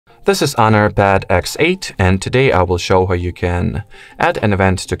This is Honorpad X8, and today I will show how you can add an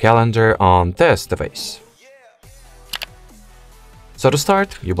event to calendar on this device. So to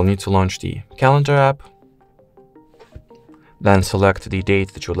start, you will need to launch the calendar app, then select the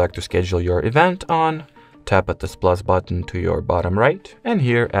date that you would like to schedule your event on, tap at this plus button to your bottom right, and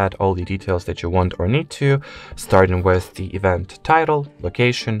here add all the details that you want or need to, starting with the event title,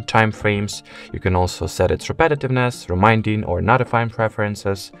 location, time frames. You can also set its repetitiveness, reminding or notifying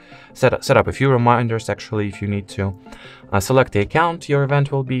preferences, set up a few reminders actually if you need to. Select the account your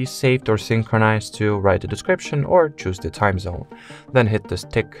event will be saved or synchronized to, write a description, or choose the time zone. Then hit this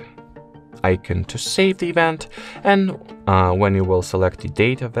tick icon to save the event, and when you will select the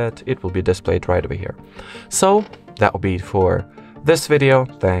date of it, it will be displayed right over here. So that will be it for this video.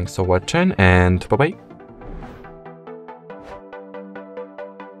 Thanks for watching, and bye bye.